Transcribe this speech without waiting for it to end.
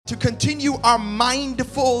to continue our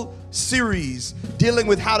Mindful series dealing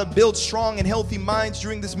with how to build strong and healthy minds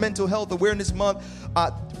during this Mental Health Awareness Month.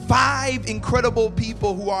 5 incredible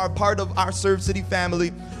people who are part of our Serve City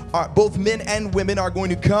family, both men and women, are going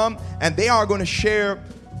to come and they are going to share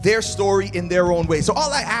their story in their own way. So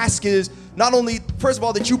all I ask is not only, first of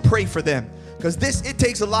all, that you pray for them, because it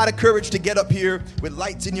takes a lot of courage to get up here with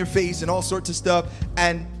lights in your face and all sorts of stuff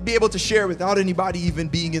and be able to share without anybody even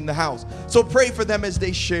being in the house. So pray for them as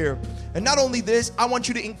they share. And not only this, I want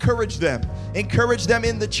you to encourage them. Encourage them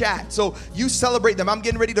in the chat. So you celebrate them. I'm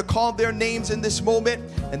getting ready to call their names in this moment.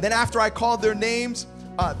 And then after I call their names,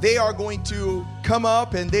 they are going to come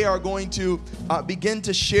up and they are going to begin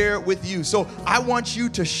to share with you. So I want you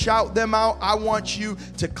to shout them out. I want you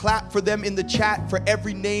to clap for them in the chat for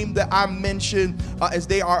every name that I mentioned, as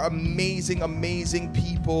they are amazing, amazing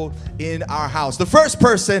people in our house. The first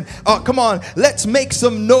person, come on, let's make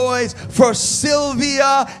some noise for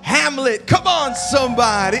Sylvia Hamlet. Come on,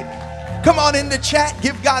 somebody. Come on in the chat.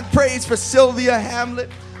 Give God praise for Sylvia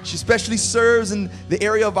Hamlet. She especially serves in the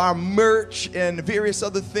area of our merch and various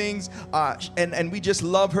other things, and we just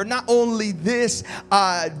love her. Not only this,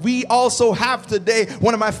 we also have today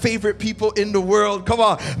one of my favorite people in the world. Come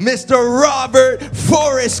on, Mr. Robert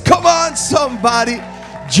Forrest. Come on, somebody.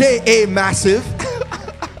 J.A. Massive.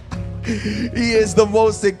 He is the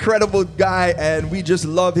most incredible guy, and we just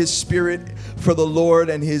love his spirit for the Lord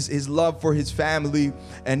and his love for his family.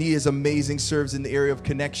 And he is amazing, serves in the area of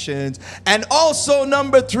connections. And also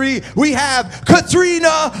number 3, we have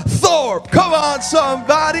Katrina Thorpe. Come on,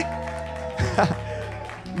 somebody.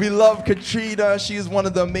 We love Katrina. She is one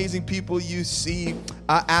of the amazing people you see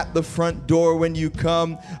at the front door when you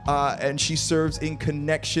come, and she serves in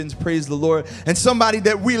connections. Praise the Lord. And somebody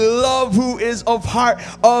that we love, who is of heart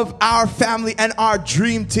of our family and our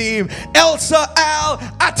dream team, Elsa Al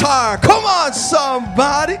Attar. Come on,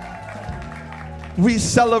 somebody. We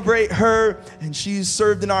celebrate her, and she's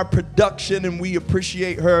served in our production, and we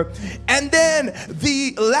appreciate her. And then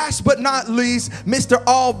the last but not least, Mr.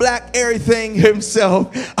 All Black Everything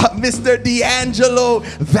himself, Mr. D'Angelo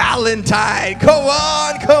Valentine. Come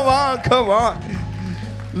on, come on, come on.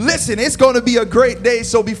 Listen, it's going to be a great day.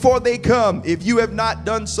 So before they come, if you have not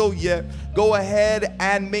done so yet, go ahead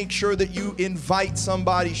and make sure that you invite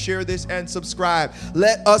somebody, share this, and subscribe.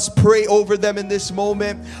 Let us pray over them in this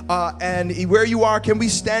moment. And where you are, can we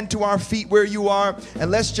stand to our feet where you are? And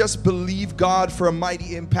let's just believe God for a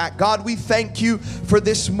mighty impact. God, we thank you for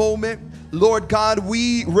this moment. Lord God,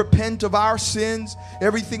 we repent of our sins,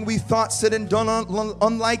 everything we thought, said, and done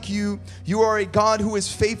unlike you. You are a God who is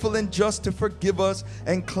faithful and just to forgive us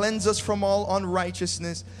and cleanse us from all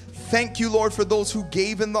unrighteousness. Thank you, Lord, for those who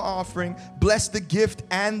gave in the offering. Bless the gift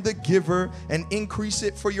and the giver and increase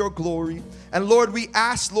it for your glory. And Lord, we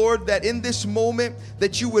ask, Lord, that in this moment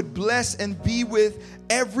that you would bless and be with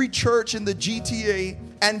every church in the GTA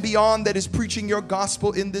and beyond that is preaching your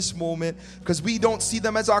gospel in this moment, because we don't see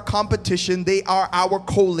them as our competition. They are our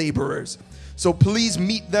co-laborers. So please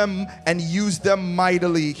meet them and use them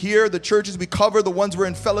mightily. Here, the churches we cover, the ones we're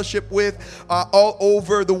in fellowship with, all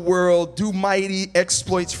over the world, do mighty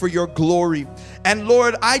exploits for your glory. And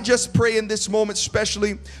Lord, I just pray in this moment,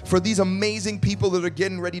 especially for these amazing people that are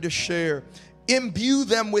getting ready to share. Imbue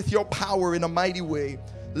them with your power in a mighty way.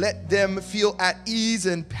 Let them feel at ease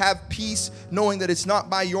and have peace, knowing that it's not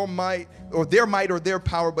by your might or their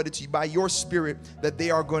power, but it's by your spirit that they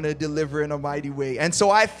are going to deliver in a mighty way. And so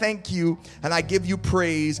I thank you and I give you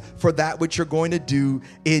praise for that which you're going to do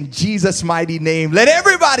in Jesus' mighty name. Let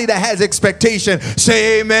everybody that has expectation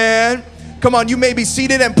say amen. Come on, you may be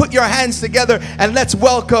seated and put your hands together and let's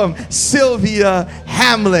welcome Sylvia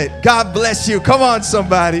Hamlet. God bless you. Come on,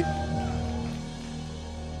 somebody.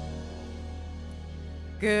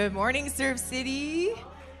 Good morning, Serve City.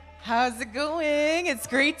 How's it going? It's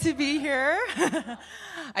great to be here.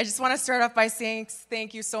 I just want to start off by saying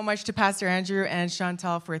thank you so much to Pastor Andrew and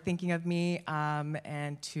Chantal for thinking of me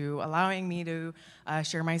and to allowing me to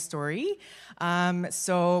share my story.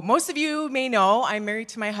 So most of you may know I'm married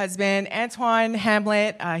to my husband, Antoine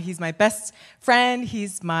Hamlet. He's my best friend.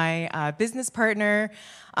 He's my business partner.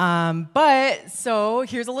 So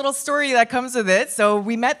here's a little story that comes with it. So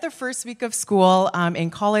we met the first week of school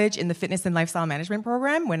in college in the fitness and lifestyle management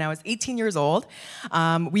program when I was 18 years old.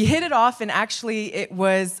 We hit it off, and actually it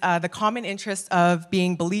was the common interest of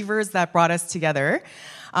being believers that brought us together.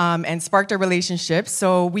 and sparked our relationship.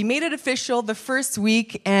 So we made it official the first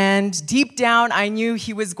week, and deep down, I knew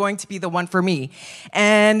he was going to be the one for me.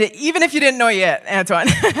 And even if you didn't know yet, Antoine.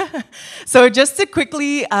 So just to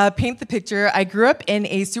quickly paint the picture, I grew up in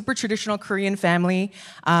a super traditional Korean family.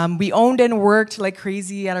 We owned and worked like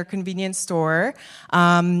crazy at our convenience store,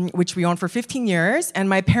 which we owned for 15 years. And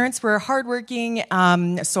my parents were hardworking,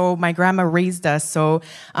 so my grandma raised us. So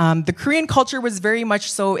the Korean culture was very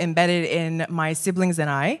much so embedded in my siblings and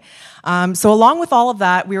I. So along with all of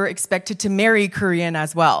that, we were expected to marry Korean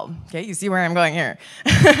as well. Okay, you see where I'm going here.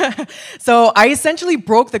 So I essentially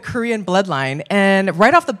broke the Korean bloodline. And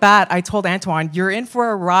right off the bat, I told Antoine, you're in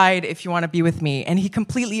for a ride if you want to be with me. And he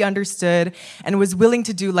completely understood and was willing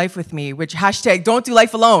to do life with me, which hashtag don't do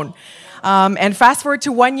life alone. And fast forward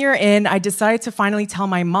to 1 year in, I decided to finally tell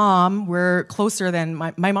my mom. We're closer than,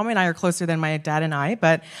 my mom and I are closer than my dad and I.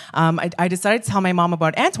 But I decided to tell my mom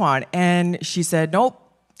about Antoine. And she said, nope.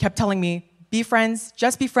 Kept telling me, be friends,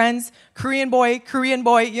 just be friends, Korean boy,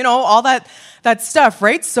 you know, all that stuff,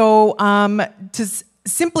 right? So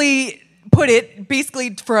simply put it,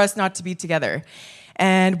 basically for us not to be together.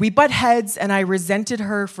 And we butt heads, and I resented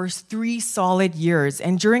her for 3 solid years.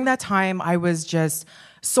 And during that time, I was just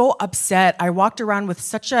so upset. I walked around with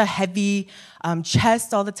such a heavy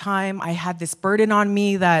chest all the time. I had this burden on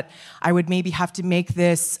me that I would maybe have to make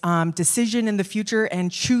this decision in the future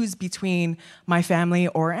and choose between my family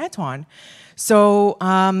or Antoine. So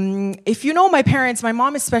if you know my parents, my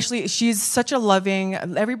mom especially, she's such a loving,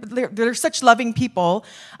 they're such loving people.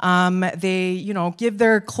 They, you know, give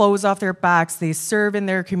their clothes off their backs. They serve in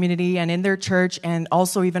their community and in their church, and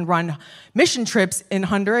also even run mission trips in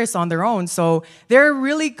Honduras on their own. So they're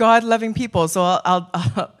really God-loving people. So I'm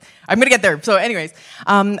going to get there. So anyways,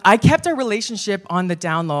 I kept our relationship on the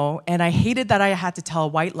down low, and I hated that I had to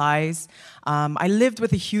tell white lies. I lived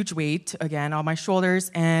with a huge weight, again, on my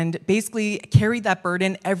shoulders, and basically carried that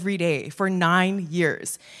burden every day for 9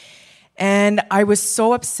 years. And I was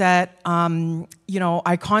so upset. You know,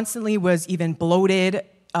 I constantly was even bloated.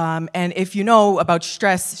 And if you know about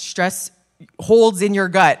stress holds in your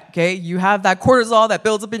gut, okay? You have that cortisol that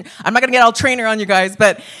builds up in... I'm not going to get all trainer on you guys,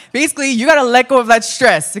 but basically, you got to let go of that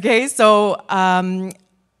stress, okay? So...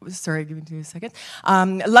 sorry, give me a second.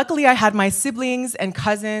 Luckily, I had my siblings and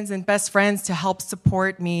cousins and best friends to help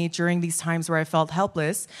support me during these times where I felt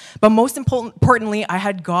helpless. But most importantly, I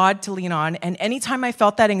had God to lean on. And anytime I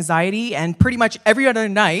felt that anxiety, and pretty much every other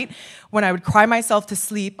night, when I would cry myself to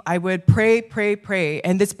sleep, I would pray.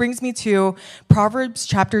 And this brings me to Proverbs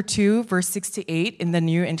chapter 2, verse 6-8 in the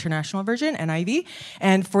New International Version, NIV.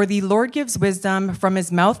 And for the Lord gives wisdom, from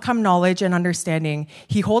his mouth come knowledge and understanding.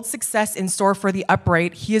 He holds success in store for the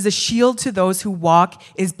upright. He is a shield to those who walk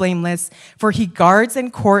is blameless, for he guards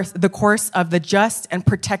the course of the just and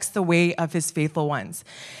protects the way of his faithful ones.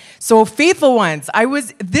 So faithful ones,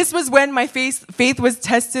 this was when my faith was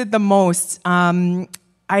tested the most.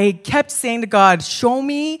 I kept saying to God, show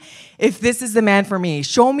me if this is the man for me.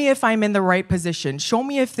 Show me if I'm in the right position. Show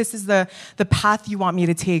me if this is the path you want me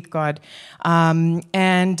to take, God.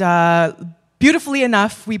 Beautifully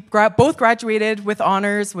enough, we both graduated with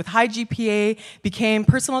honors, with high GPA, became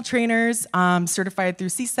personal trainers, certified through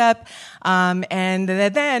CSEP, and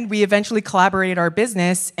then we eventually collaborated our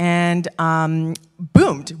business and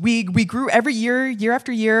boomed. We grew every year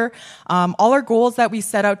after year. All our goals that we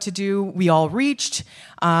set out to do, we all reached.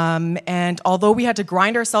 And although we had to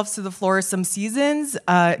grind ourselves to the floor some seasons,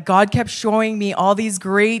 God kept showing me all these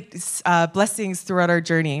great blessings throughout our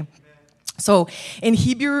journey. So in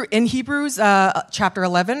Hebrews chapter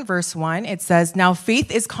 11, verse 1, it says, now faith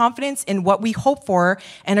is confidence in what we hope for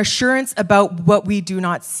and assurance about what we do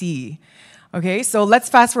not see. Okay, so let's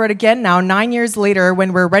fast forward again now, 9 years later,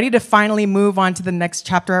 when we're ready to finally move on to the next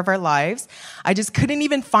chapter of our lives. I just couldn't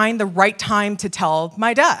even find the right time to tell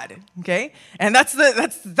my dad, okay? And that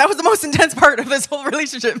was the most intense part of this whole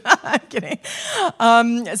relationship. I'm kidding.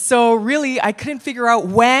 So really, I couldn't figure out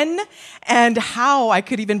when and how I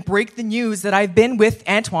could even break the news that I've been with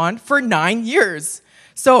Antoine for 9 years.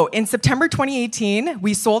 So in September 2018,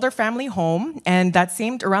 we sold our family home, and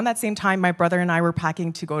around that same time, my brother and I were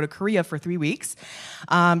packing to go to Korea for 3 weeks.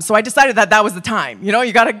 So I decided that was the time. You know,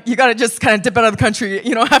 you gotta just kind of dip out of the country,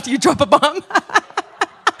 you know, after you drop a bomb.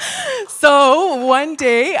 So one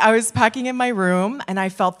day, I was packing in my room, and I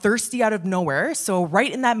felt thirsty out of nowhere. So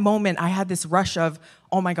right in that moment, I had this rush of,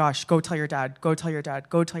 oh my gosh, go tell your dad, go tell your dad,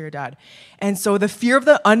 go tell your dad. And so the fear of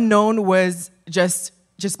the unknown was just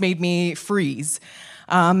made me freeze.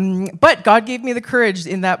 But God gave me the courage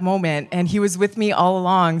in that moment, and he was with me all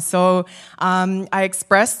along. So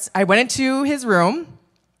I went into his room,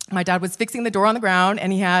 my dad was fixing the door on the ground,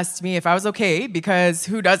 and he asked me if I was okay, because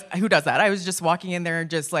who does that? I was just walking in there and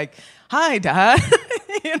just like, hi, Dad.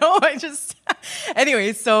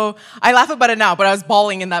 Anyway, so I laugh about it now, but I was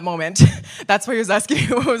bawling in that moment. That's why he was asking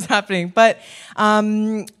what was happening. But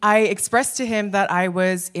I expressed to him that I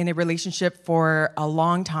was in a relationship for a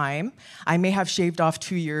long time. I may have shaved off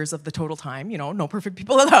 2 years of the total time, no perfect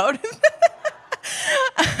people allowed.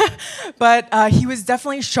 But he was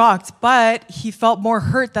definitely shocked, but he felt more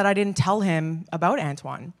hurt that I didn't tell him about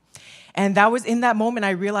Antoine. And that was in that moment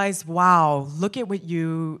I realized, wow, look at what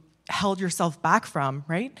you held yourself back from,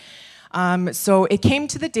 right? So it came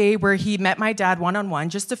to the day where he met my dad one-on-one,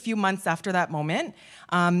 just a few months after that moment.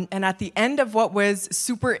 And at the end of what was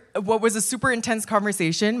a super intense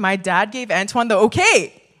conversation, my dad gave Antoine the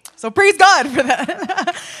okay. So praise God for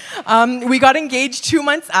that. We got engaged 2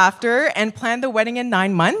 months after and planned the wedding in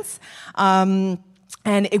 9 months.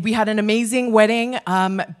 We had an amazing wedding,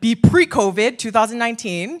 pre-COVID,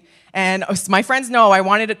 2019. And my friends know I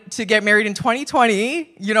wanted to get married in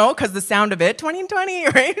 2020, because the sound of it, 2020,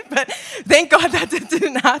 right? But thank God that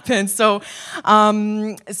didn't happen. So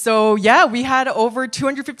we had over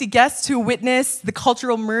 250 guests who witnessed the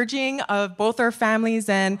cultural merging of both our families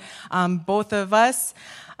and both of us.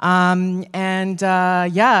 My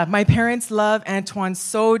parents love Antoine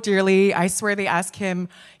so dearly. I swear they ask him,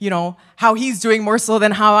 how he's doing more so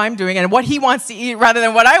than how I'm doing, and what he wants to eat rather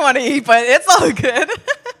than what I want to eat, but it's all good.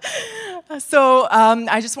 So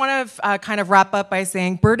I just want to kind of wrap up by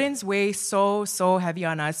saying burdens weigh so heavy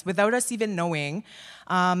on us without us even knowing.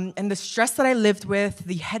 And the stress that I lived with,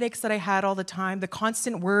 the headaches that I had all the time, the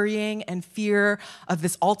constant worrying and fear of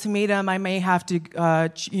this ultimatum I may have to,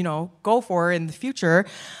 go for in the future,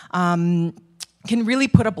 can really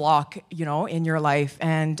put a block, in your life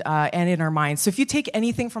and in our minds. So if you take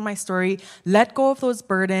anything from my story, let go of those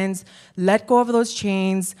burdens, let go of those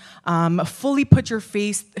chains, fully put your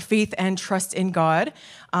faith and trust in God.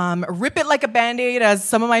 Rip it like a Band-Aid, as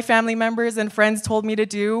some of my family members and friends told me to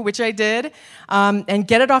do, which I did, and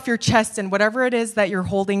get it off your chest. And whatever it is that you're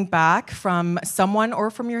holding back from someone or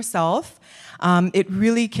from yourself, it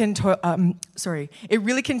really can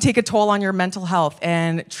take a toll on your mental health.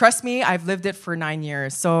 And trust me, I've lived it for 9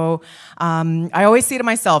 years. So I always say to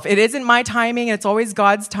myself, it isn't my timing, it's always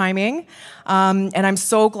God's timing. And I'm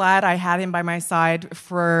so glad I had him by my side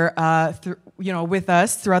for with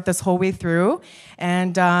us throughout this whole way through.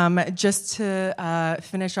 And just to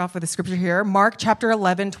finish off with the scripture here, Mark chapter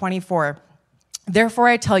 11:24. Therefore,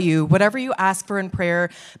 I tell you, whatever you ask for in prayer,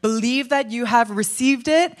 believe that you have received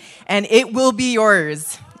it, and it will be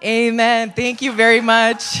yours. Amen. Thank you very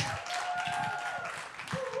much.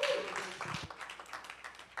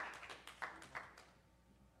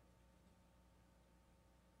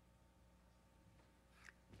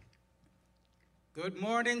 Good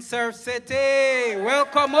morning, Surf City.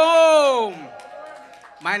 Welcome home.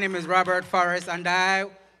 My name is Robert Forrest, and I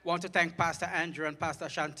want to thank Pastor Andrew and Pastor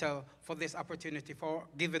Chantel for this opportunity, for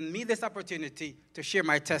giving me this opportunity to share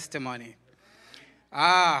my testimony.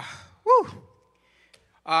 It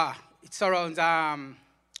surrounds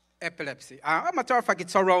epilepsy. As a matter of fact, it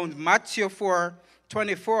surrounds Matthew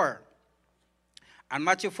 4:24. And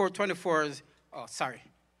Matthew 4:24 is, oh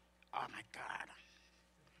my God.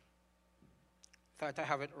 Thought I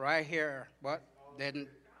have it right here, but didn't.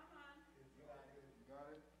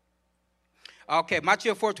 Okay,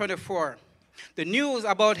 Matthew 4:24. The news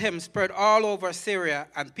about him spread all over Syria,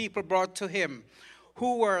 and people brought to him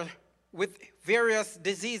who were with various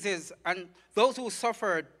diseases, and those who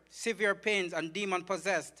suffered severe pains and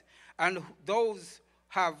demon-possessed, and those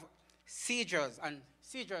have seizures, and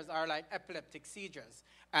seizures are like epileptic seizures.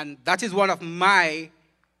 And that is one of my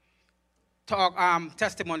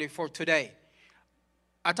testimony for today.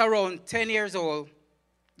 At around 10 years old,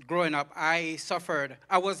 growing up, I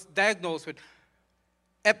was diagnosed with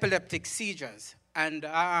epileptic seizures. And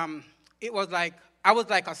it was like, I was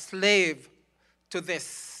like a slave to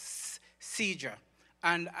this seizure.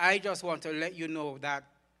 And I just want to let you know that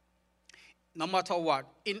no matter what,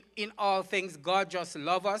 in all things, God just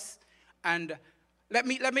loves us. And let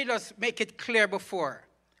me just make it clear before.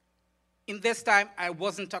 In this time, I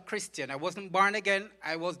wasn't a Christian. I wasn't born again.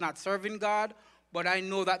 I was not serving God. But I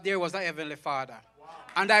know that there was a Heavenly Father. Wow.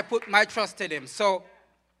 And I put my trust in him. So,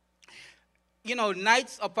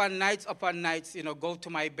 nights upon nights, go to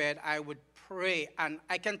my bed, I would pray. And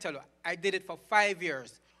I can tell you, I did it for 5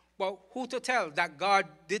 years. But who to tell that God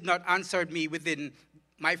did not answer me within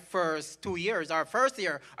my first 2 years, or first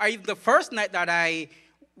year, or even the first night that I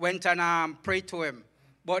went and prayed to him.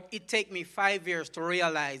 But it took me 5 years to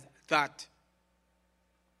realize that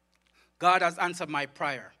God has answered my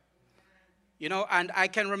prayer. And I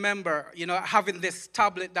can remember, having this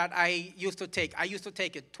tablet that I used to take. I used to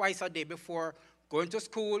take it twice a day before going to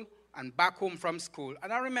school and back home from school.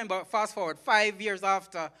 And I remember, fast forward 5 years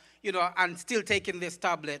after, and still taking this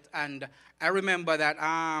tablet. And I remember that,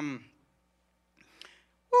 I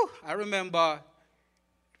remember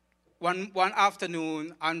one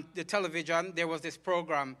afternoon on the television, there was this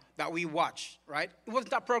program that we watched, right? It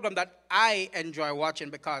wasn't a program that I enjoy watching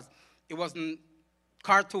because it wasn't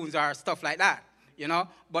cartoons or stuff like that,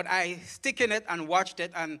 But I stick in it and watched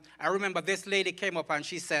it, and I remember this lady came up and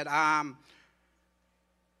she said,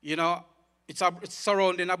 it's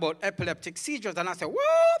surrounding about epileptic seizures. And I said,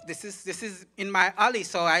 what? This is in my alley.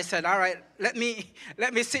 So I said, all right, let me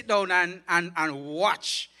sit down and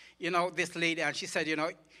watch, this lady. And she said,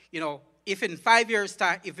 if in 5 years'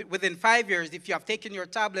 time, within 5 years, if you have taken your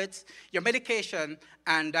tablets, your medication,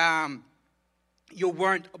 and you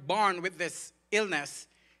weren't born with this illness,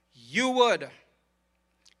 you would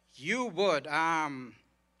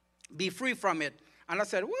be free from it. And I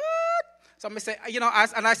said, what? Somebody said,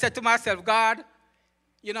 and I said to myself, God,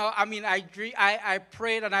 I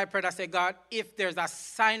prayed and I prayed. I said, God, if there's a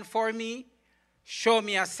sign for me, show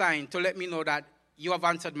me a sign to let me know that you have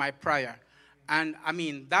answered my prayer. And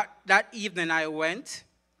that evening I went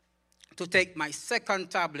to take my second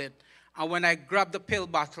tablet. And when I grabbed the pill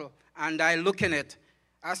bottle and I look in it,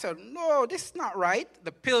 I said, no, this is not right.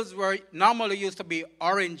 The pills were normally used to be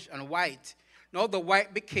orange and white. Now the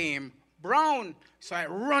white became brown. So I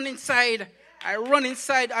run inside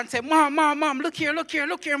and say, Mom, look here,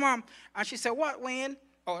 Mom. And she said, what, Wayne?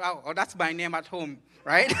 Oh, that's my name at home,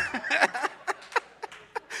 right?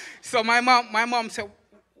 So my mom said,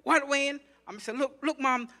 what, Wayne? I said, look,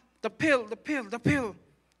 Mom, the pill.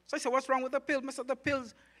 So I said, what's wrong with the pill? I said, the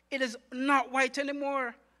pills, it is not white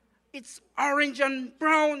anymore. It's orange and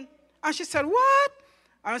brown. And she said, what?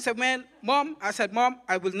 And I said, Mom,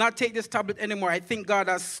 I will not take this tablet anymore. I think God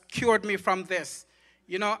has cured me from this.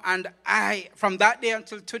 And from that day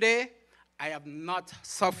until today, I have not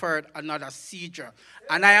suffered another seizure.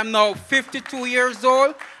 And I am now 52 years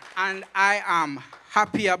old, and I am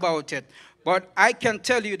happy about it. But I can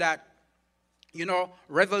tell you that,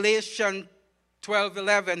 Revelation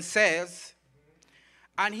 12:11 says,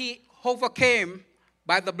 and he overcame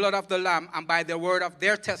by the blood of the Lamb and by the word of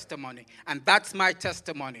their testimony. And that's my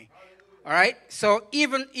testimony. All right? So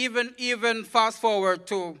even fast forward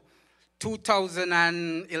to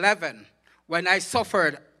 2011, when I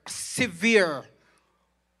suffered severe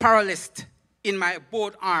paralysis in my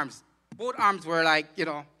both arms. Both arms were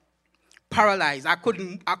paralyzed. I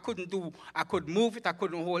couldn't move it. I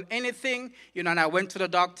couldn't hold anything, and I went to the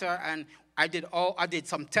doctor and I did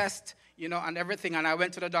some tests, and everything. And I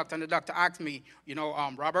went to the doctor, and the doctor asked me,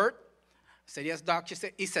 Robert? I said, yes, doc.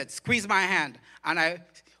 He said, squeeze my hand. And I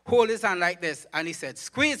hold his hand like this, and he said,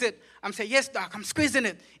 squeeze it. I'm saying, yes, doc, I'm squeezing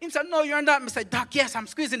it. He said, no, you're not. I said, doc, yes, I'm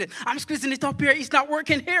squeezing it. I'm squeezing it up here. It's not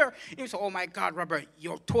working here. He said, oh, my God, Robert,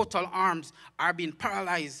 your total arms are being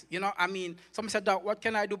paralyzed. Somebody said, doc, what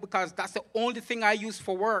can I do? Because that's the only thing I use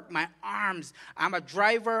for work, my arms. I'm a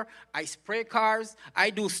driver. I spray cars. I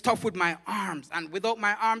do stuff with my arms. And without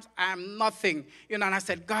my arms, I am nothing. And I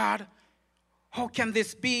said, God, how can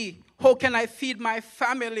this be? How can I feed my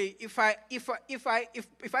family if I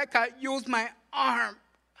can't use my arm?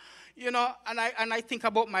 And I think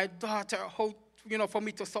about my daughter, how, for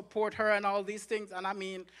me to support her and all these things.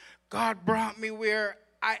 And God brought me where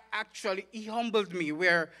He humbled me,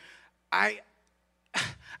 where I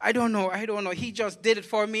don't know. He just did it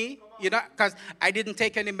for me, because I didn't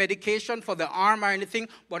take any medication for the arm or anything,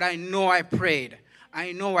 but I know I prayed.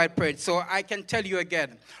 So I can tell you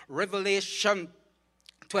again, Revelation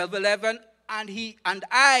 12:11, and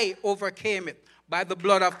I overcame it by the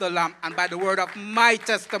blood of the Lamb and by the word of my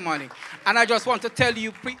testimony. And I just want to tell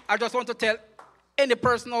any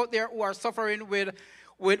person out there who are suffering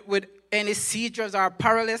with any seizures or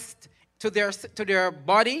paralysis to their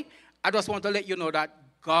body, I just want to let you know that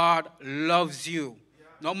God loves you.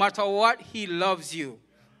 No matter what, He loves you.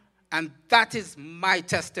 And that is my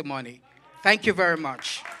testimony. Thank you very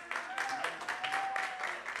much.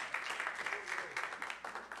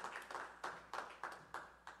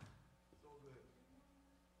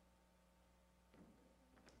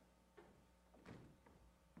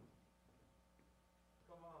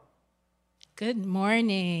 Good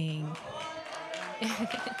morning.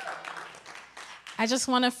 I just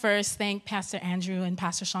want to first thank Pastor Andrew and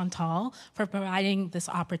Pastor Chantal for providing this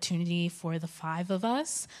opportunity for the 5 of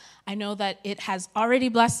us. I know that it has already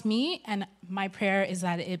blessed me, and my prayer is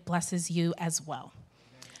that it blesses you as well.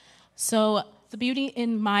 So the beauty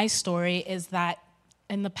in my story is that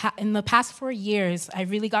in the past 4 years, I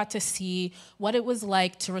really got to see what it was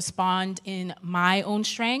like to respond in my own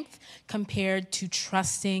strength compared to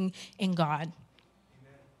trusting in God.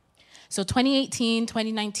 So 2018,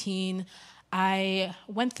 2019, I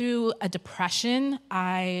went through a depression.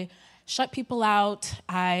 I shut people out.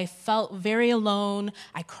 I felt very alone.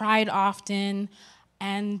 I cried often.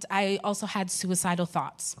 And I also had suicidal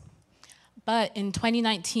thoughts. But in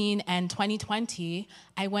 2019 and 2020,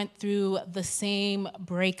 I went through the same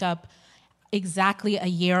breakup exactly a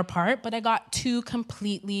year apart, but I got 2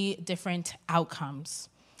 completely different outcomes.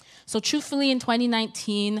 So truthfully, in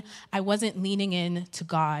 2019, I wasn't leaning in to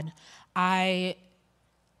God. I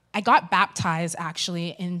got baptized,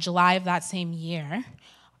 actually, in July of that same year,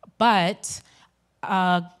 but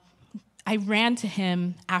I ran to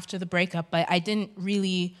him after the breakup, but I didn't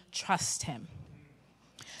really trust him.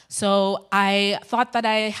 So I thought that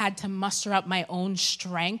I had to muster up my own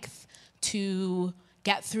strength to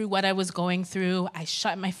get through what I was going through. I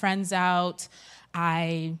shut my friends out.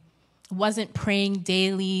 I wasn't praying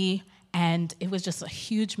daily, and it was just a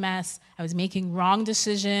huge mess. I was making wrong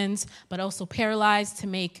decisions, but also paralyzed to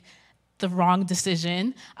make the wrong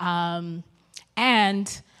decision.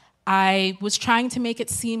 And I was trying to make it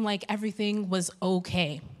seem like everything was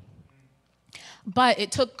okay. But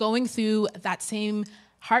it took going through that same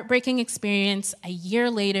heartbreaking experience a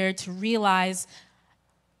year later to realize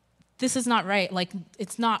this is not right. Like,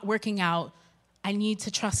 it's not working out. I need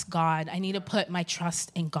to trust God. I need to put my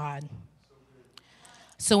trust in God.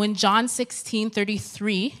 So in John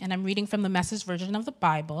 16:33, and I'm reading from the Message version of the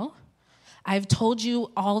Bible, I've told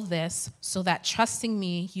you all this so that trusting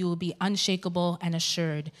me, you will be unshakable and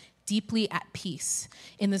assured, deeply at peace.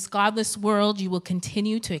 In this godless world, you will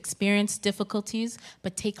continue to experience difficulties,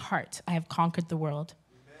 but take heart. I have conquered the world.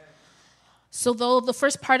 So though the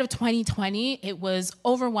first part of 2020, it was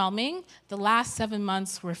overwhelming, the last 7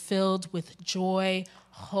 months were filled with joy,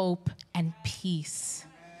 hope, and peace.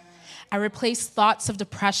 I replaced thoughts of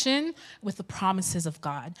depression with the promises of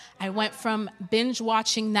God. I went from binge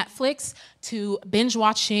watching Netflix to binge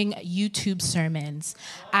watching YouTube sermons.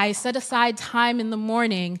 I set aside time in the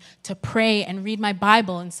morning to pray and read my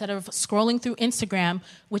Bible instead of scrolling through Instagram,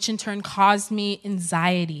 which in turn caused me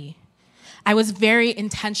anxiety. I was very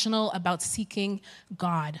intentional about seeking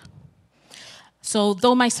God. So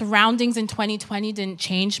though my surroundings in 2020 didn't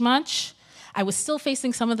change much, I was still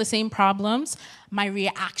facing some of the same problems. My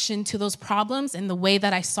reaction to those problems and the way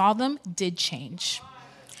that I saw them did change.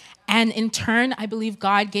 And in turn, I believe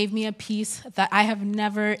God gave me a peace that I have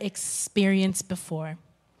never experienced before.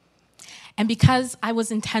 And because I was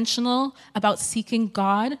intentional about seeking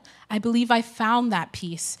God, I believe I found that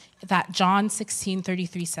peace that John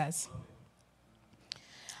 16:33 says.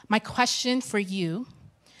 My question for you,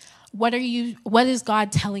 what is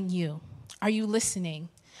God telling you? Are you listening?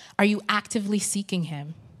 Are you actively seeking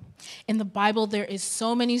him? In the Bible, there is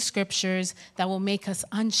so many scriptures that will make us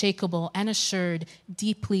unshakable and assured,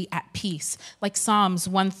 deeply at peace. Like Psalms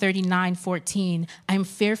 139:14, I am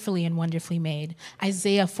fearfully and wonderfully made.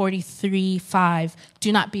 Isaiah 43:5,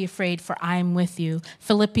 do not be afraid, for I am with you.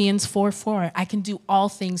 Philippians 4:4, I can do all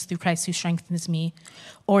things through Christ who strengthens me.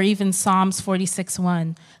 Or even Psalms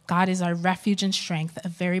 46:1, God is our refuge and strength, a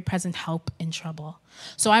very present help in trouble.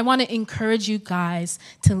 So I want to encourage you guys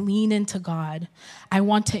to lean into God. I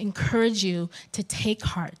want to encourage you to take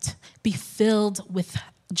heart, be filled with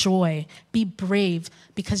joy, be brave,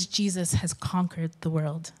 because Jesus has conquered the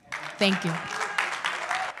world. Thank you.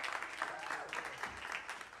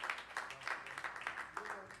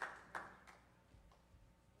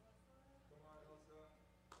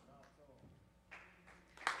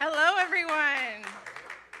 Hello, everyone.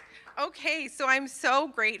 Okay, so I'm so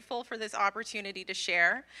grateful for this opportunity to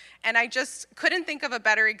share, and I just couldn't think of a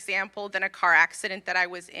better example than a car accident that I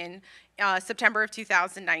was in September of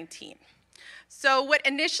 2019. So what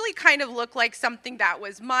initially kind of looked like something that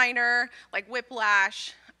was minor, like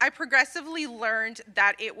whiplash, I progressively learned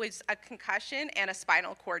that it was a concussion and a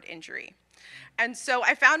spinal cord injury. And so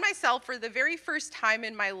I found myself for the very first time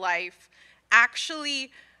in my life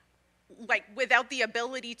actually without the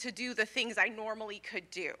ability to do the things I normally could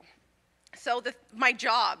do. So my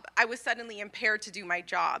job, I was suddenly impaired to do my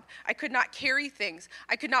job. I could not carry things.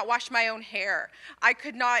 I could not wash my own hair. I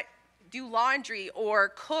could not do laundry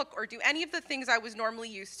or cook or do any of the things I was normally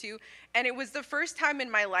used to. And it was the first time in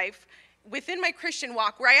my life within my Christian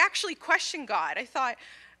walk where I actually questioned God. I thought,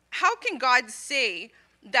 how can God say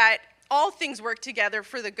that all things work together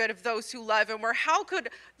for the good of those who love him? Or how could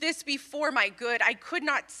this be for my good? I could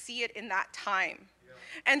not see it in that time.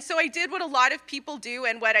 And so I did what a lot of people do,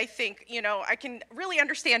 and what I think, I can really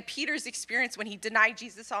understand Peter's experience when he denied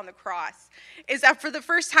Jesus on the cross, is that for the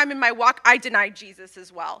first time in my walk, I denied Jesus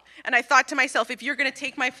as well. And I thought to myself, if you're going to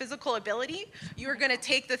take my physical ability, you're going to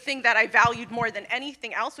take the thing that I valued more than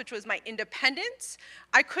anything else, which was my independence.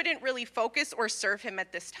 I couldn't really focus or serve him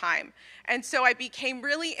at this time. And so I became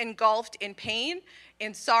really engulfed in pain,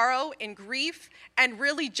 in sorrow, in grief, and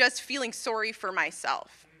really just feeling sorry for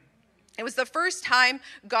myself. It was the first time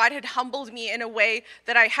God had humbled me in a way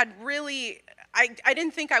that I had really, I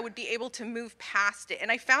didn't think I would be able to move past it.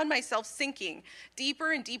 And I found myself sinking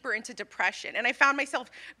deeper and deeper into depression. And I found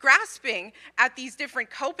myself grasping at these different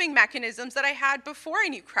coping mechanisms that I had before I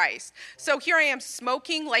knew Christ. So here I am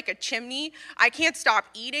smoking like a chimney. I can't stop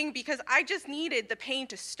eating because I just needed the pain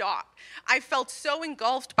to stop. I felt so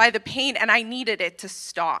engulfed by the pain, and I needed it to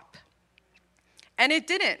stop. And it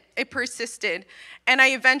didn't. It persisted. And I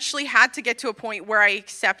eventually had to get to a point where I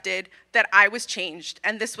accepted that I was changed,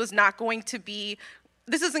 and this isn't going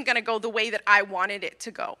to go the way that I wanted it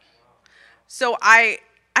to go. So I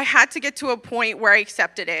had to get to a point where I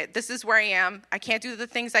accepted it. This is where I am. I can't do the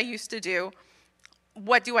things I used to do.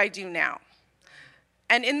 What do I do now?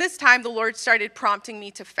 And in this time, the Lord started prompting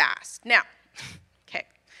me to fast. Now, okay,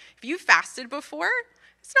 if you fasted before,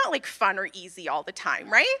 it's not like fun or easy all the time,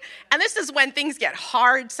 right? And this is when things get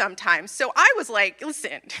hard sometimes. So I was like,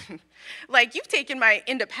 listen, like, you've taken my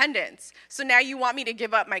independence, so now you want me to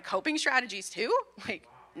give up my coping strategies too? Like,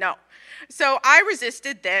 no. So I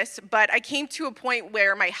resisted this, but I came to a point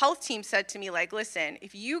where my health team said to me, like, listen,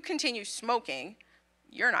 if you continue smoking,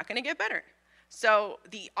 you're not gonna get better. So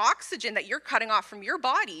the oxygen that you're cutting off from your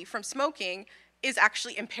body from smoking is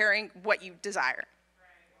actually impairing what you desire.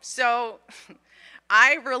 So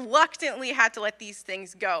I reluctantly had to let these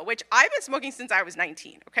things go, which I've been smoking since I was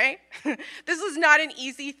 19, okay? This was not an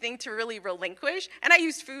easy thing to really relinquish, and I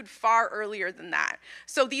used food far earlier than that.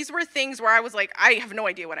 So these were things where I was like, I have no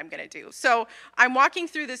idea what I'm gonna do. So I'm walking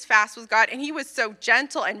through this fast with God, and he was so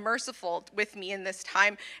gentle and merciful with me in this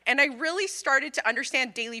time, and I really started to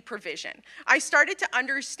understand daily provision. I started to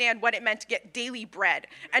understand what it meant to get daily bread,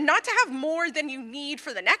 and not to have more than you need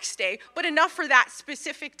for the next day, but enough for that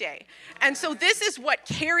specific day. And so this is what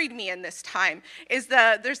carried me in this time. There's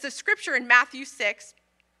the scripture in Matthew 6.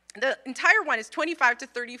 The entire one is 25 to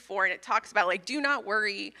 34, and it talks about, like, do not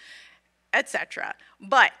worry, etc.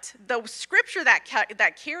 But the scripture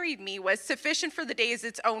that carried me was, sufficient for the day is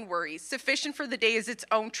its own worries, sufficient for the day is its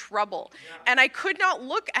own trouble. Yeah. And I could not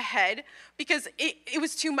look ahead because it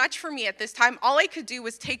was too much for me at this time. All I could do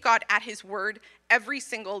was take God at his word every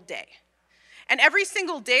single day. And every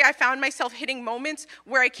single day, I found myself hitting moments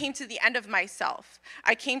where I came to the end of myself.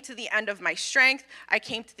 I came to the end of my strength. I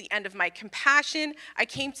came to the end of my compassion. I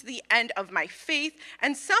came to the end of my faith.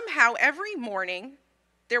 And somehow, every morning,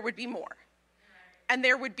 there would be more. And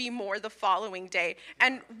there would be more the following day.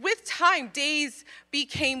 And with time, days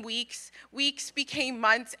became weeks, weeks became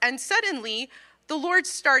months, and suddenly, the Lord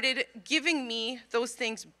started giving me those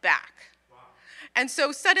things back. Wow. And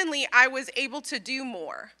so suddenly, I was able to do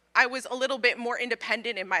more. I was a little bit more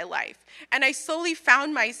independent in my life. And I slowly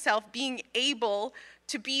found myself being able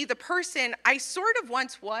to be the person I sort of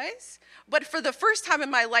once was, but for the first time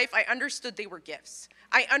in my life, I understood they were gifts.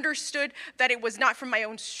 I understood that it was not from my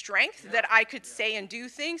own strength that I could say and do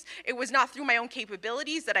things. It was not through my own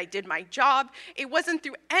capabilities that I did my job. It wasn't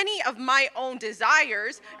through any of my own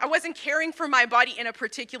desires. I wasn't caring for my body in a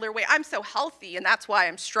particular way. I'm so healthy, and that's why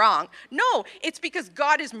I'm strong. No, it's because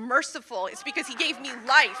God is merciful. It's because he gave me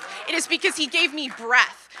life. It is because he gave me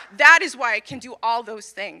breath. That is why I can do all those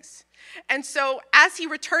things. And so as he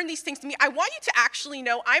returned these things to me, I want you to actually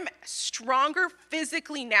know I'm stronger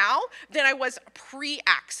physically now than I was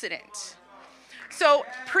pre-accident. So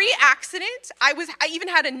pre-accident, I even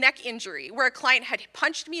had a neck injury where a client had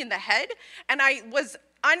punched me in the head, and I was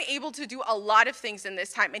unable to do a lot of things in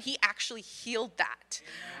this time, and he actually healed that.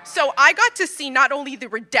 So I got to see not only the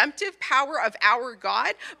redemptive power of our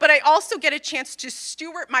God, but I also get a chance to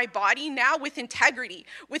steward my body now with integrity,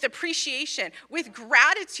 with appreciation, with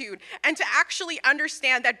gratitude, and to actually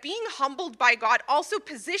understand that being humbled by God also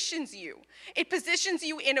positions you. It positions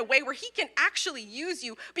you in a way where he can actually use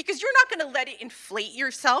you, because you're not going to let it inflate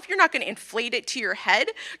yourself. You're not going to inflate it to your head.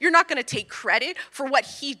 You're not going to take credit for what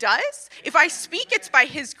he does. If I speak, it's by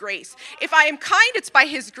his grace. If I am kind, it's by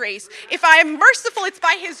his grace. If I am merciful, it's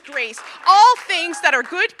by his grace. All things that are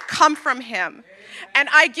good come from him. And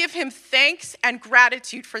I give him thanks and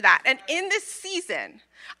gratitude for that. And in this season,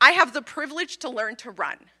 I have the privilege to learn to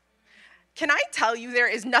run. Can I tell you, there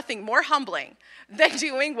is nothing more humbling than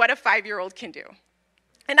doing what a 5-year-old can do.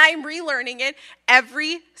 And I am relearning it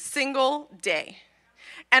every single day.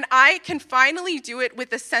 And I can finally do it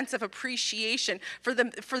with a sense of appreciation for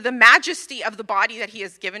the majesty of the body that he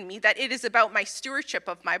has given me, that it is about my stewardship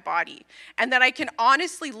of my body, and that I can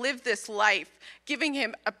honestly live this life giving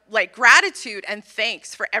him gratitude and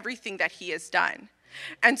thanks for everything that he has done.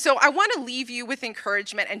 And so I want to leave you with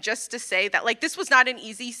encouragement and just to say that this was not an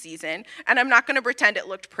easy season, and I'm not going to pretend it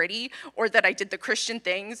looked pretty or that I did the Christian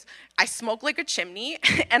things. I smoked like a chimney,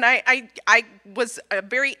 and I was a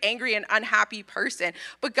very angry and unhappy person,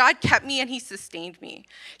 but God kept me and he sustained me.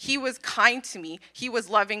 He was kind to me. He was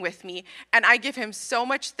loving with me, and I give him so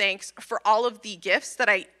much thanks for all of the gifts that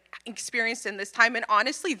I experienced in this time. And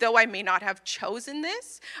honestly, though I may not have chosen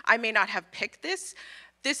this, I may not have picked this,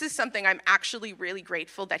 this is something I'm actually really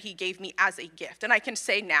grateful that he gave me as a gift. And I can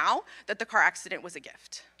say now that the car accident was a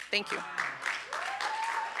gift. Thank you.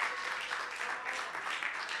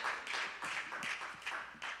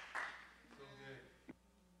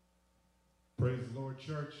 Praise the Lord,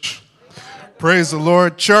 church. Praise the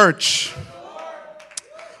Lord, church.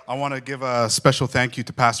 I want to give a special thank you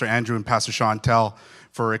to Pastor Andrew and Pastor Chantel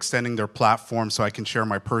for extending their platform so I can share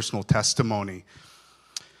my personal testimony.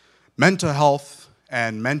 Mental health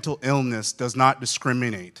and mental illness does not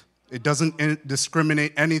discriminate. It doesn't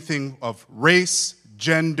discriminate anything of race,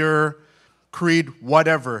 gender, creed,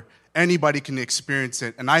 whatever. Anybody can experience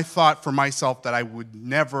it. And I thought for myself that I would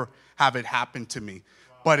never have it happen to me,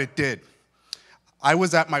 but it did. I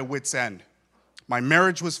was at my wit's end. My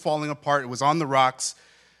marriage was falling apart. It was on the rocks.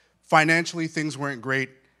 Financially, things weren't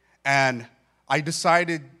great. And I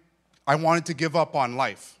decided I wanted to give up on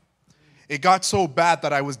life. It got so bad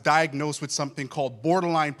that I was diagnosed with something called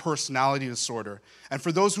borderline personality disorder. And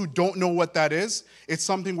for those who don't know what that is, it's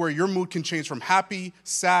something where your mood can change from happy,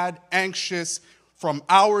 sad, anxious, from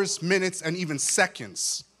hours, minutes, and even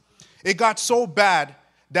seconds. It got so bad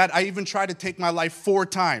that I even tried to take my life 4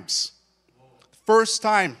 times. First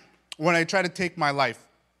time when I tried to take my life.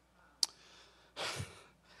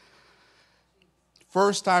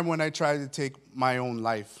 First time when I tried to take my own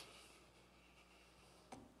life.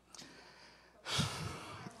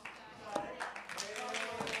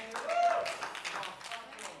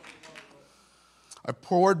 I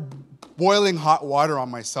poured boiling hot water on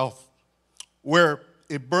myself where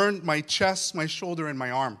it burned my chest, my shoulder, and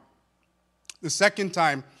my arm. The second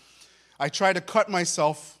time, I tried to cut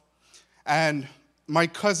myself, and my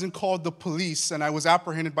cousin called the police, and I was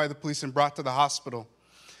apprehended by the police and brought to the hospital.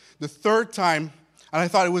 The third time, and I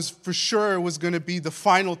thought it was for sure it was going to be the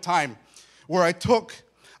final time, where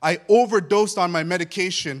I overdosed on my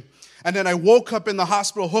medication, and then I woke up in the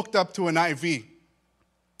hospital hooked up to an IV.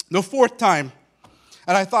 The fourth time,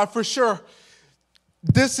 and I thought for sure,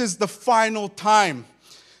 this is the final time.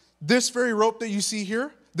 This very rope that you see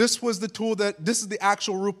here, this is the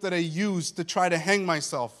actual rope that I used to try to hang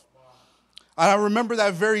myself. And I remember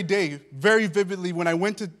that very day, very vividly, when I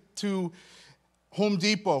went to Home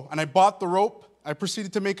Depot and I bought the rope. I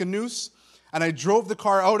proceeded to make a noose, and I drove the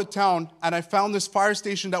car out of town, and I found this fire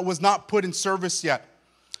station that was not put in service yet.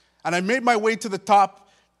 And I made my way to the top,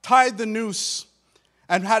 tied the noose,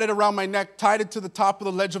 and had it around my neck, tied it to the top of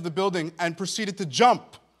the ledge of the building, and proceeded to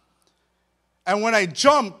jump. And when I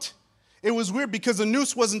jumped, it was weird because the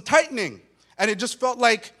noose wasn't tightening, and it just felt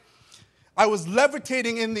like I was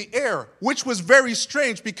levitating in the air, which was very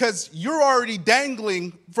strange because you're already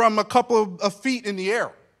dangling from a couple of feet in the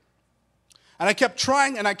air. And I kept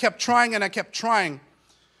trying, and I kept trying, and I kept trying,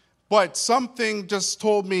 but something just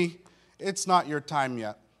told me, it's not your time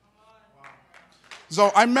yet.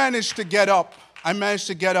 So I managed to get up. And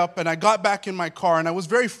I got back in my car, and I was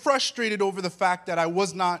very frustrated over the fact that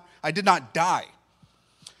I did not die.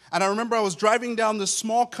 And I remember I was driving down this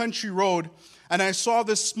small country road, and I saw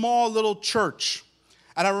this small little church.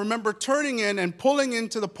 And I remember turning in and pulling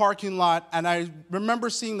into the parking lot, and I remember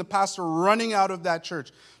seeing the pastor running out of that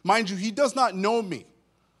church. Mind you, he does not know me,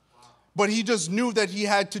 but he just knew that he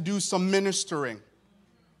had to do some ministering.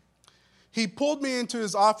 He pulled me into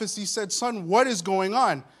his office. He said, "Son, what is going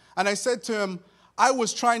on?" And I said to him, I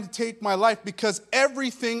was trying to take my life because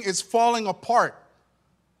everything is falling apart.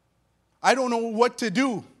 I don't know what to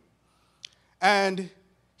do. And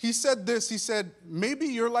he said this, he said, maybe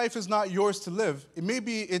your life is not yours to live.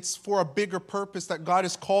 Maybe it's for a bigger purpose that God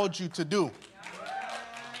has called you to do.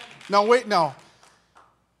 Now.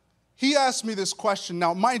 He asked me this question.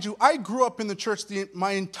 Now, mind you, I grew up in the church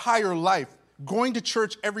my entire life, going to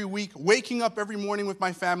church every week, waking up every morning with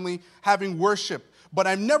my family, having worship. But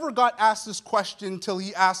I never got asked this question until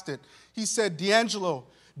he asked it. He said, "D'Angelo,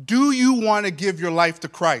 do you want to give your life to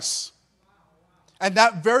Christ?" And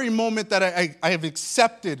that very moment that I have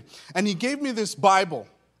accepted, and he gave me this Bible.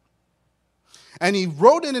 And he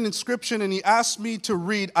wrote in an inscription and he asked me to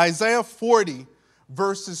read Isaiah 40,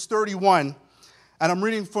 verses 31. And I'm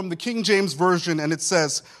reading from the King James Version, and it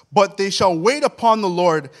says, "But they shall wait upon the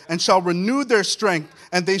Lord, and shall renew their strength,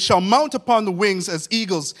 and they shall mount upon the wings as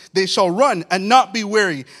eagles. They shall run and not be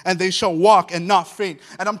weary, and they shall walk and not faint."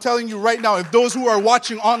 And I'm telling you right now, if those who are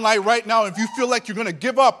watching online right now, if you feel like you're going to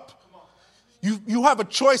give up, you have a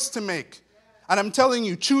choice to make. And I'm telling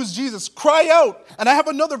you, choose Jesus. Cry out. And I have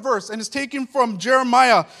another verse, and it's taken from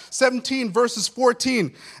Jeremiah 17, verses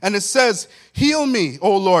 14. And it says, "Heal me,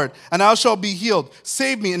 O Lord, and I shall be healed.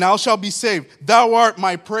 Save me, and I shall be saved. Thou art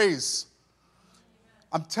my praise."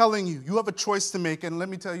 I'm telling you, you have a choice to make. And let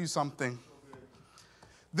me tell you something.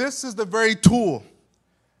 This is the very tool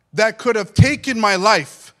that could have taken my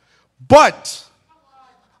life, but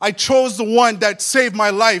I chose the one that saved my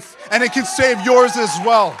life, and it can save yours as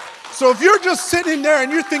well. So if you're just sitting there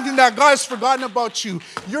and you're thinking that God's forgotten about you,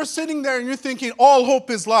 you're sitting there and you're thinking all hope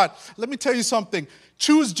is lost, let me tell you something.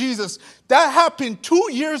 Choose Jesus. That happened 2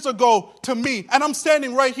 years ago to me, and I'm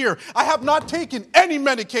standing right here. I have not taken any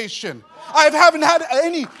medication. I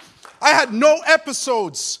had no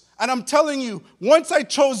episodes. And I'm telling you, once I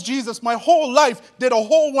chose Jesus, my whole life did a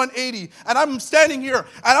whole 180. And I'm standing here,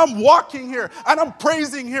 and I'm walking here, and I'm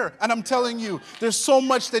praising here. And I'm telling you, there's so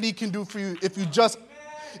much that he can do for you if you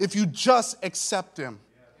just accept him.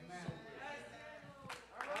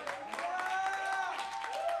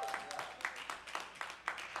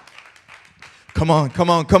 Come on.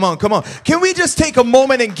 Can we just take a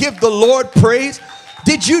moment and give the Lord praise?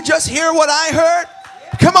 Did you just hear what I heard?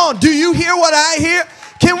 Come on, do you hear what I hear?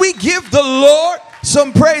 Can we give the Lord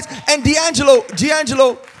some praise? And D'Angelo,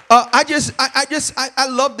 I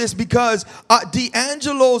love this because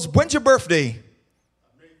D'Angelo's, when's your birthday?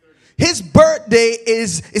 His birthday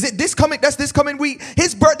is it this coming? That's this coming week.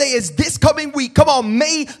 His birthday is this coming week. Come on,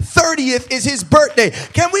 May 30th is his birthday.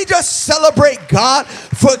 Can we just celebrate God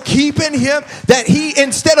for keeping him? That he,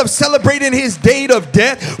 instead of celebrating his date of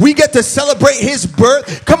death, we get to celebrate his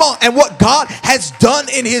birth. Come on, and what God has done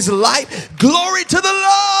in his life. Glory to the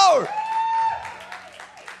Lord.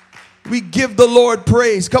 We give the Lord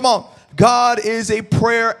praise. Come on. God is a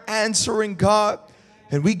prayer answering God,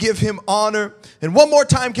 and we give him honor. And one more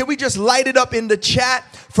time, can we just light it up in the chat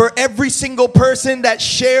for every single person that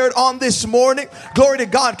shared on this morning? Glory to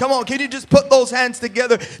God. Come on, can you just put those hands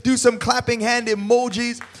together? Do some clapping hand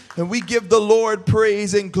emojis. And we give the Lord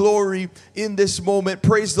praise and glory in this moment.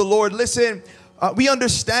 Praise the Lord. Listen, we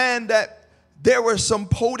understand that there were some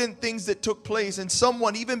potent things that took place. And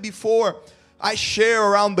someone, even before I share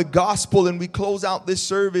around the gospel and we close out this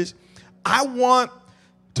service, I want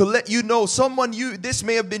to let you know, this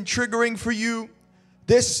may have been triggering for you.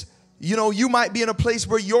 You might be in a place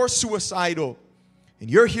where you're suicidal and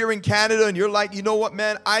you're here in Canada and you're like, you know what,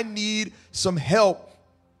 man, I need some help.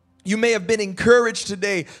 You may have been encouraged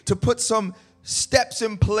today to put some steps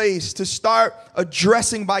in place to start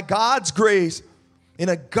addressing by God's grace in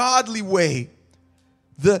a godly way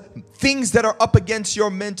the things that are up against your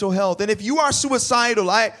mental health. And if you are suicidal,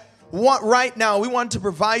 we want to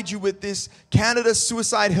provide you with this Canada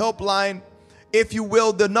Suicide Helpline. If you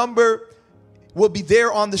will, the number will be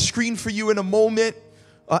there on the screen for you in a moment.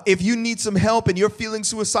 If you need some help and you're feeling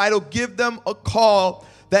suicidal, give them a call.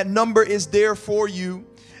 That number is there for you.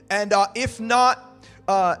 And if not,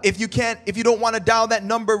 if you don't want to dial that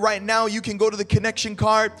number right now, you can go to the connection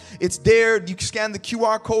card. It's there. You can scan the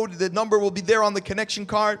QR code. The number will be there on the connection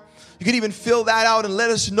card. You can even fill that out and let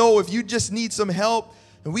us know if you just need some help,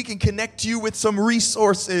 and we can connect you with some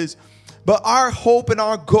resources. But our hope and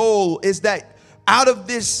our goal is that out of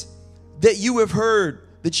this that you have heard,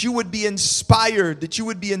 that you would be inspired, to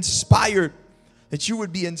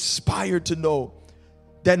know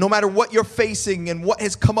that no matter what you're facing and what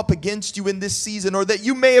has come up against you in this season, or that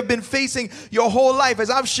you may have been facing your whole life.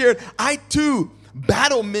 As I've shared, I too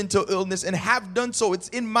battle mental illness and have done so. It's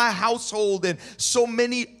in my household and so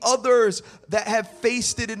many others that have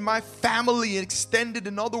faced it in my family, extended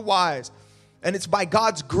and otherwise. And it's by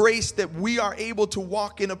God's grace that we are able to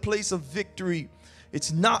walk in a place of victory.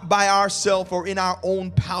 It's not by ourselves or in our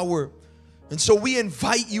own power. And so we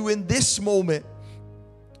invite you in this moment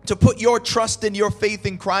to put your trust and your faith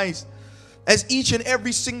in Christ. As each and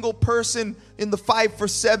every single person in the 5 for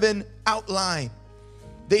 7 outline,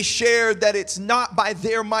 they shared that it's not by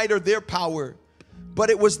their might or their power, but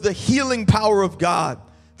it was the healing power of God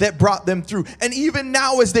that brought them through. And even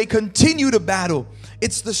now, as they continue to battle,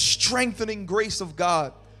 it's the strengthening grace of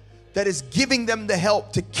God that is giving them the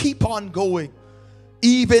help to keep on going,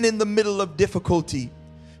 even in the middle of difficulty.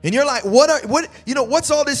 And you're like, what's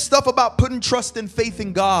all this stuff about putting trust and faith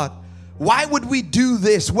in God? Why would we do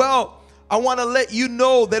this? Well, I want to let you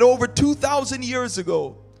know that over 2,000 years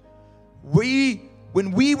ago,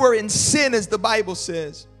 when we were in sin, as the Bible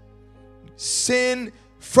says, sin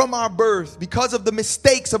from our birth, because of the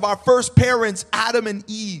mistakes of our first parents, Adam and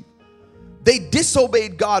Eve, they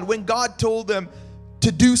disobeyed God. When God told them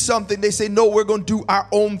to do something, they say, no, we're going to do our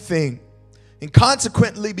own thing. And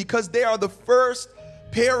consequently, because they are the first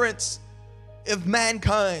parents of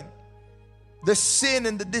mankind, the sin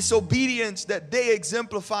and the disobedience that they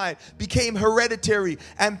exemplified became hereditary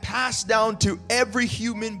and passed down to every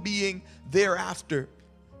human being thereafter,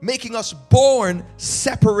 making us born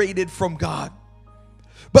separated from God.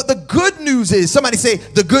 But the good news is, somebody say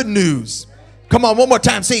the good news. Come on, one more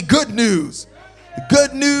time, say good news. The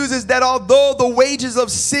good news is that although the wages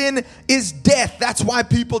of sin is death, that's why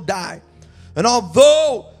people die. And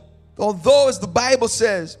although as the Bible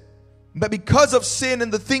says, but because of sin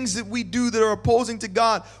and the things that we do that are opposing to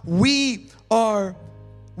God, we are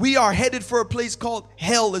headed for a place called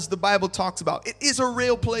hell, as the Bible talks about. It is a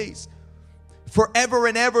real place forever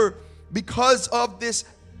and ever because of this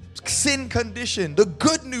sin condition. The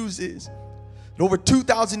good news is that over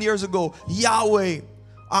 2,000 years ago, Yahweh,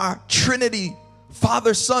 our Trinity,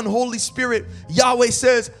 Father, Son, Holy Spirit, Yahweh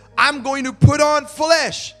says, I'm going to put on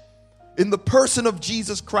flesh in the person of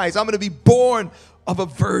Jesus Christ. I'm going to be born of a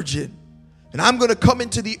virgin. And I'm going to come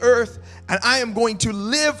into the earth and I am going to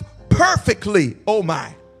live perfectly, oh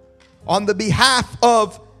my, on the behalf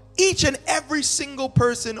of each and every single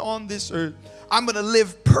person on this earth. I'm going to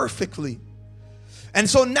live perfectly. And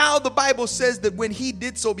so now the Bible says that when he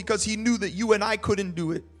did so, because he knew that you and I couldn't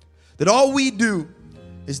do it, that all we do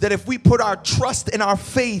is that if we put our trust and our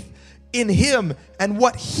faith in him and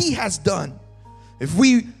what he has done, if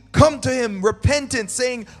we come to him repentant,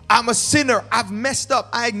 saying, I'm a sinner, I've messed up,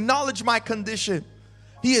 I acknowledge my condition,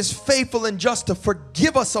 he is faithful and just to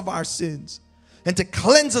forgive us of our sins and to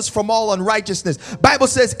cleanse us from all unrighteousness. Bible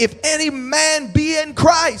says, if any man be in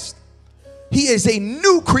Christ, he is a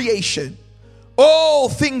new creation. All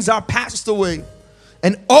things are passed away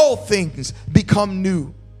and all things become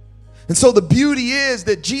new. And so the beauty is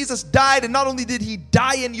that Jesus died, and not only did he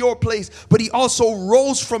die in your place, but he also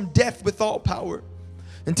rose from death with all power.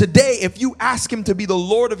 And today, if you ask him to be the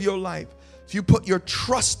Lord of your life, if you put your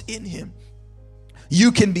trust in him,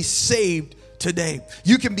 you can be saved today.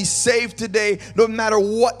 You can be saved today, no matter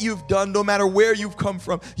what you've done, no matter where you've come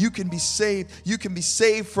from. You can be saved. You can be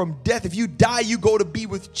saved from death. If you die, you go to be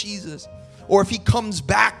with Jesus. Or if he comes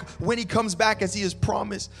back, when he comes back as he has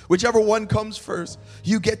promised, whichever one comes first,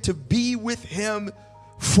 you get to be with him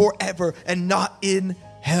forever and not in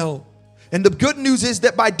hell. And the good news is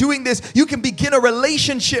that by doing this, you can begin a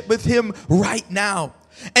relationship with him right now.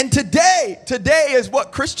 And today is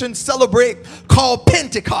what Christians celebrate called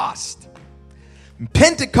Pentecost.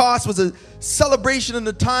 Pentecost was a celebration in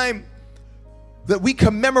the time that we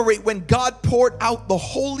commemorate when God poured out the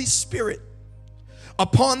Holy Spirit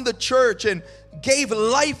upon the church and gave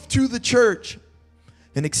life to the church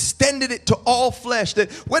and extended it to all flesh. That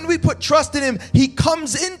when we put trust in him, he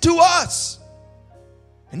comes into us.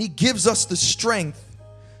 And he gives us the strength,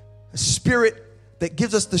 a spirit that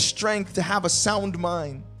gives us the strength to have a sound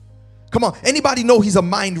mind. Come on, anybody know he's a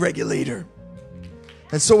mind regulator?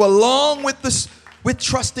 And so along with this, with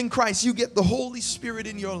trusting Christ, you get the Holy Spirit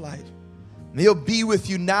in your life. And he'll be with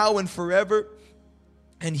you now and forever.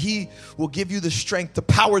 And he will give you the strength to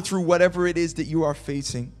power through whatever it is that you are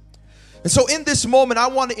facing. And so in this moment, I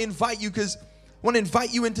want to invite you, because I want to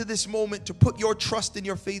invite you into this moment to put your trust and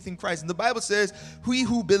your faith in Christ. And the Bible says, he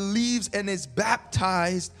who believes and is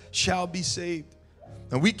baptized shall be saved.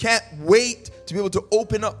 And we can't wait to be able to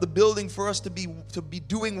open up the building for us to be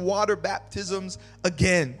doing water baptisms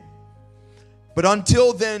again. But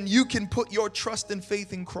until then, you can put your trust and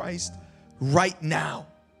faith in Christ right now.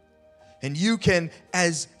 And you can,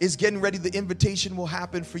 as is getting ready, the invitation will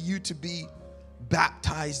happen for you to be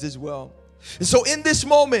baptized as well. And so in this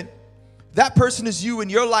moment, that person is you, and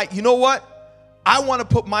you're like, you know what? I want to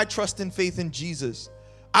put my trust and faith in Jesus.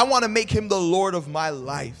 I want to make him the Lord of my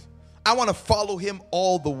life. I want to follow him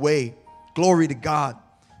all the way. Glory to God.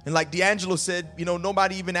 And like D'Angelo said,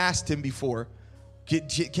 nobody even asked him before,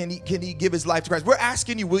 can he give his life to Christ? We're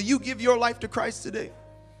asking you, will you give your life to Christ today?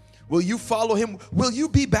 Will you follow him? Will you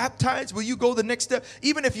be baptized? Will you go the next step?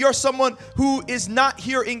 Even if you're someone who is not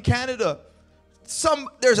here in Canada,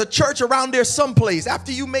 there's a church around there someplace.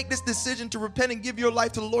 After you make this decision to repent and give your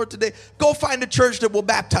life to the Lord today, go find a church that will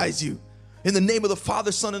baptize you in the name of the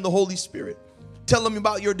Father, Son, and the Holy Spirit. Tell them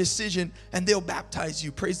about your decision and they'll baptize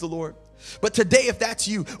you. Praise the Lord. But today, if that's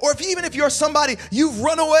you, or even if you're somebody, you've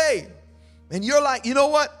run away and you're like, you know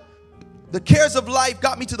what? The cares of life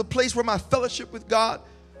got me to the place where my fellowship with God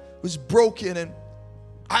was broken, and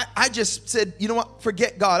I just said, you know what,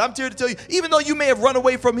 forget God. I'm here to tell you, even though you may have run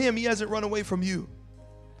away from him, he hasn't run away from you.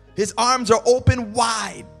 His arms are open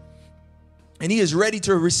wide, and he is ready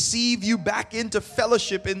to receive you back into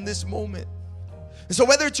fellowship in this moment. And so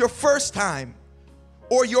whether it's your first time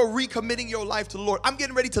or you're recommitting your life to the Lord, I'm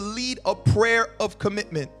getting ready to lead a prayer of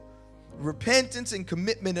commitment, repentance and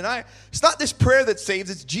commitment. And it's not this prayer that saves,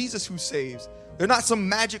 it's Jesus who saves. They're not some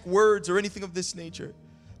magic words or anything of this nature,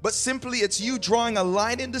 but simply it's you drawing a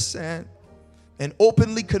line in the sand and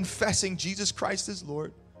openly confessing Jesus Christ as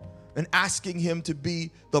Lord and asking him to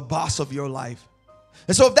be the boss of your life.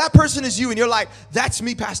 And so if that person is you and you're like, that's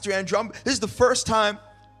me, Pastor Andrew, this is the first time,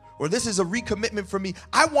 or this is a recommitment for me,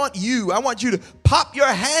 I want you to pop your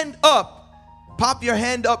hand up. Pop your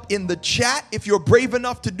hand up in the chat if you're brave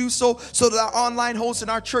enough to do so that our online hosts and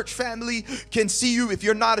our church family can see you. If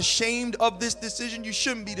you're not ashamed of this decision, you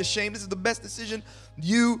shouldn't be ashamed. This is the best decision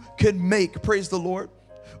you can make. Praise the Lord.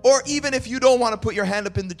 Or even if you don't want to put your hand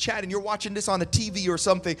up in the chat and you're watching this on a TV or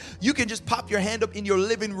something, you can just pop your hand up in your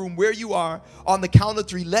living room where you are on the count of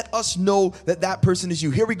 3. Let us know that that person is you.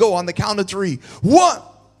 Here we go on the count of 3. 1,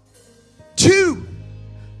 2,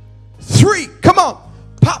 3. Come on.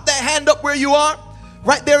 Pop that hand up where you are.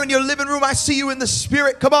 Right there in your living room. I see you in the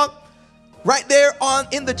spirit. Come on. Right there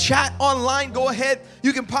in the chat online. Go ahead.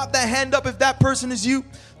 You can pop that hand up if that person is you.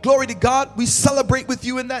 Glory to God. We celebrate with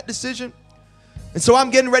you in that decision. And so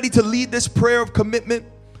I'm getting ready to lead this prayer of commitment.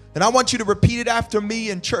 And I want you to repeat it after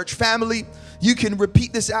me. And church family, you can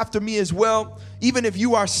repeat this after me as well. Even if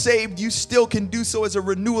you are saved, you still can do so as a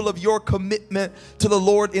renewal of your commitment to the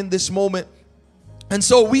Lord in this moment. And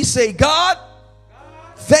so we say, God,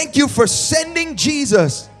 thank you for sending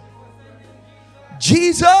Jesus.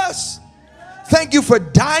 Jesus, thank you for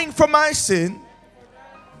dying for my sin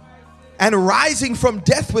and rising from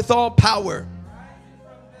death with all power.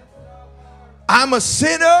 I'm a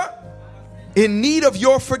sinner in need of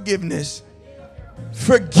your forgiveness.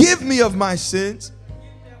 Forgive me of my sins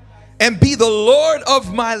and be the Lord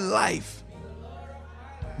of my life.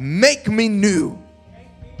 Make me new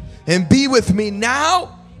and be with me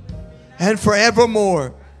now and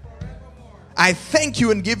forevermore. I thank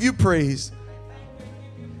you and give you praise.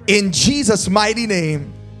 In Jesus' mighty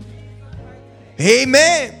name.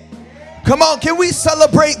 Amen. Come on, can we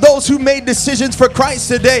celebrate those who made decisions for Christ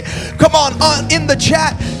today? Come on in the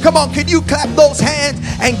chat. Come on, can you clap those hands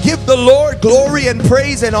and give the Lord glory and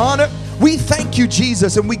praise and honor? We thank you,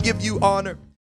 Jesus, and we give you honor.